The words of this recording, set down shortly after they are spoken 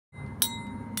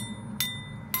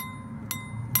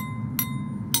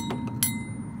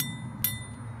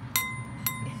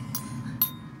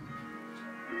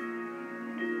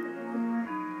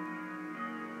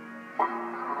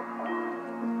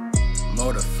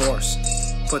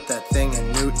Motorforce. Put that thing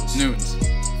in newtons.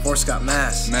 Force got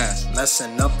mass.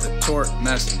 Messing up the torque.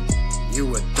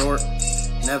 You a dork.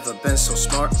 Never been so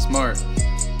smart.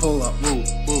 Pull up. Woo.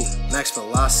 Max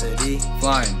velocity.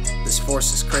 Flying. This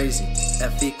force is crazy.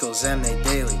 F equals MA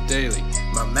daily.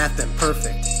 My math been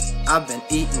perfect. I've been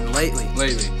eating lately.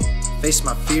 Face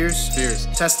my fears.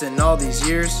 Testing all these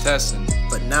years.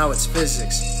 But now it's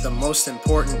physics, the most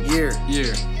important year.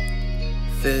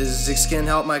 Physics can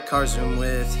help my car zoom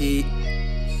with heat.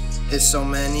 Hit so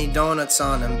many donuts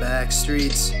on them back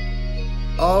streets.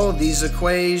 All these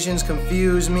equations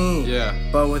confuse me.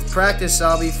 But with practice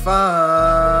I'll be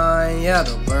fine. Yeah,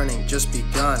 the learning just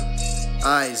begun.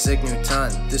 Isaac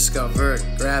Newton discovered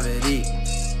gravity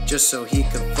just so he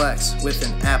could flex with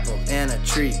an apple and a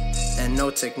tree. And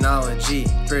no technology,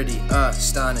 pretty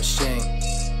astonishing.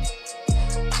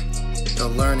 The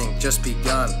learning just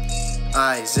begun.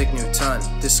 Isaac Newton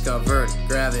discovered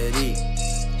gravity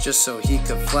just so he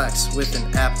could flex with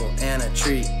an apple and a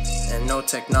tree. And no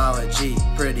technology,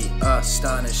 pretty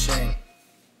astonishing.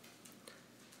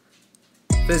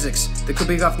 Physics, they could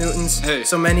be off Newtons.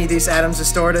 So many of these atoms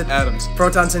distorted.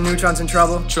 Protons and neutrons in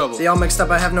trouble. They all mixed up,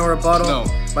 I have no rebuttal.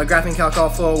 My graphing calc all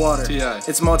full of water.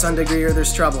 It's molten degree or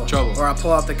there's trouble. Or I'll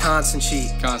pull out the constant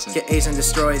sheet. Get A's and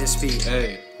destroy this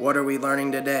feat. What are we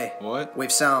learning today?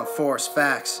 Wave, sound, force,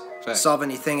 facts. Solve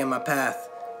anything in my path.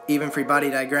 Even free body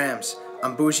diagrams.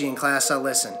 I'm bougie in class, I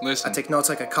listen. I take notes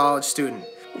like a college student.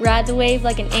 Ride the wave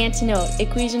like an antidote.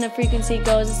 Equation of frequency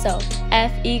goes as so.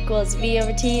 F equals V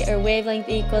over T, or wavelength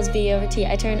equals V over T.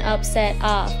 I turn upset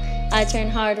off. I turn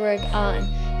hard work on.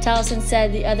 Towson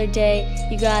said the other day,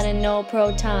 you gotta know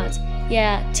protons.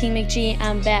 Yeah, T McG,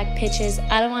 I'm back, pitches.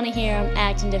 I don't want to hear them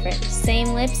acting different.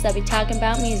 Same lips that be talking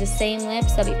about me is the same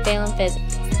lips that be failing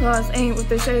physics. Laws ain't what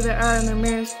they say they are, and their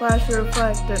mirrors flash or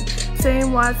reflecting.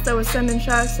 Same watts that was sending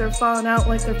shots, they're falling out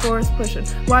like they're force pushing.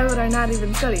 Why would I not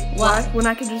even study? Why? When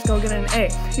I could just go get an A.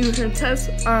 You heard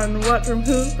tests on what from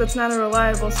who? That's not a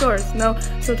reliable source, no.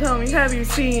 So tell me, have you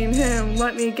seen him?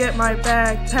 Let me get my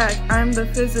backpack. I'm the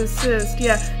physicist,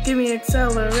 yeah. Give me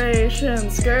acceleration,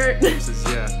 skirt.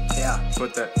 Yeah.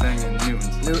 Put that thing in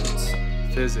newtons.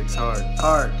 Physics hard.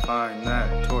 Find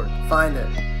that torque. Find it.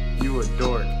 You a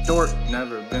dork.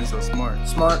 Never been so smart.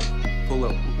 Pull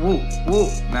up. Woo.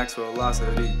 Max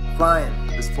velocity. Flying.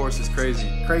 This force is crazy.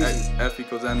 F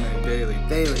equals MA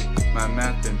daily. My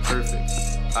math been perfect.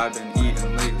 I've been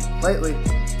eating lately.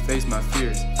 Face my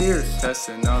fears.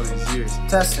 Testing all these years.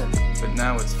 But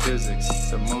now it's physics,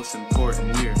 the most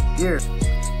important year.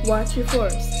 Watch your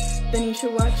force, then you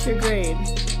should watch your grade.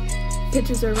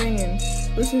 Pitches are ringing,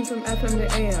 listen from FM to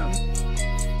AM.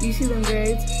 You see them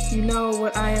grades, you know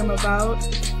what I am about.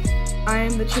 I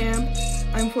am the champ,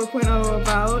 I'm 4.0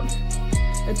 about.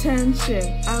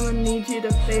 Attention, I'ma need you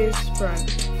to face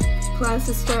front. Class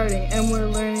is starting and we're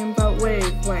learning about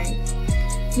wavelength.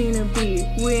 Nina B,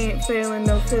 we ain't failing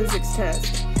no physics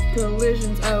test.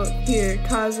 Collisions out here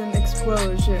causing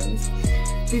explosions.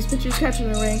 These pitches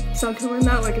catching a ring, sun coming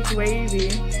out like it's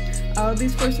wavy. All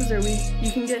these forces are weak,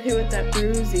 you can get hit with that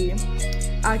bruisey.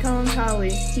 I call him Collie,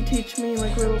 he teach me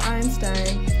like little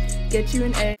Einstein. Get you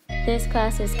an A. This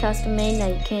class is custom made, now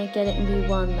you can't get it in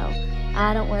B1 though.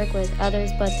 I don't work with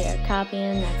others, but they are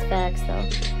copying, that's facts though.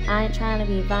 I ain't trying to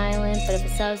be violent, but if a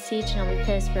sub's teaching, I'll be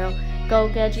pissed, bro. Go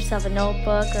get yourself a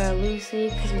notebook or a loose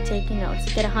leaf, cause you're taking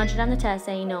notes. Get 100 on the test,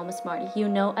 and you know I'm a smarty. You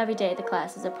know every day the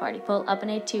class is a party. Pull up an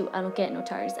A2, I don't get no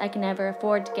tardies. I can never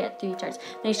afford to get 3 charts.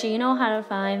 Make sure you know how to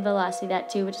find velocity, that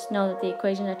too, but just know that the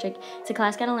equations are tricky. It's a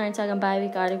class gotta learn, so I can buy a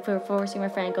week article for forcing my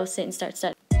friend, go sit and start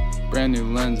studying. Brand new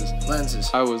lenses.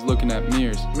 I was looking at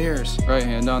mirrors. Right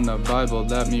hand on the Bible,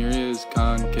 that mirror is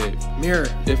concave.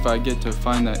 If I get to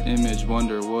find that image,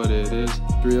 wonder what it is.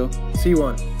 Real.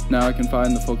 C1. Now I can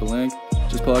find the focal length.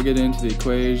 Just plug it into the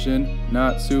equation.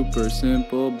 Not super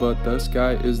simple, but the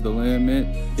sky is the limit.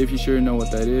 If you sure know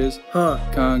what that is.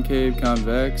 Concave,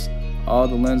 convex. All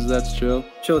the lenses, that's chill.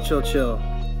 Chill.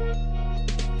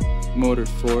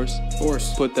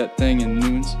 Motorforce. Put that thing in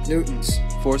newtons.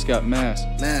 Force got mass.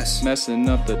 Messing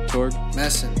up the torque.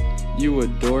 You a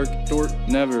dork.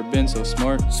 Never been so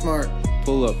smart.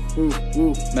 Pull up.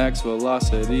 Woo. Max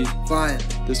velocity. Flying.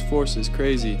 This force is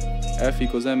crazy. F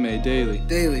equals MA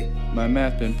daily. My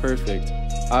math been perfect.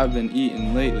 I've been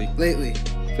eating lately.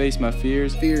 Face my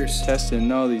fears.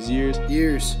 Testing all these years.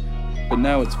 But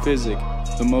now it's physics,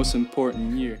 the most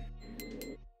important year.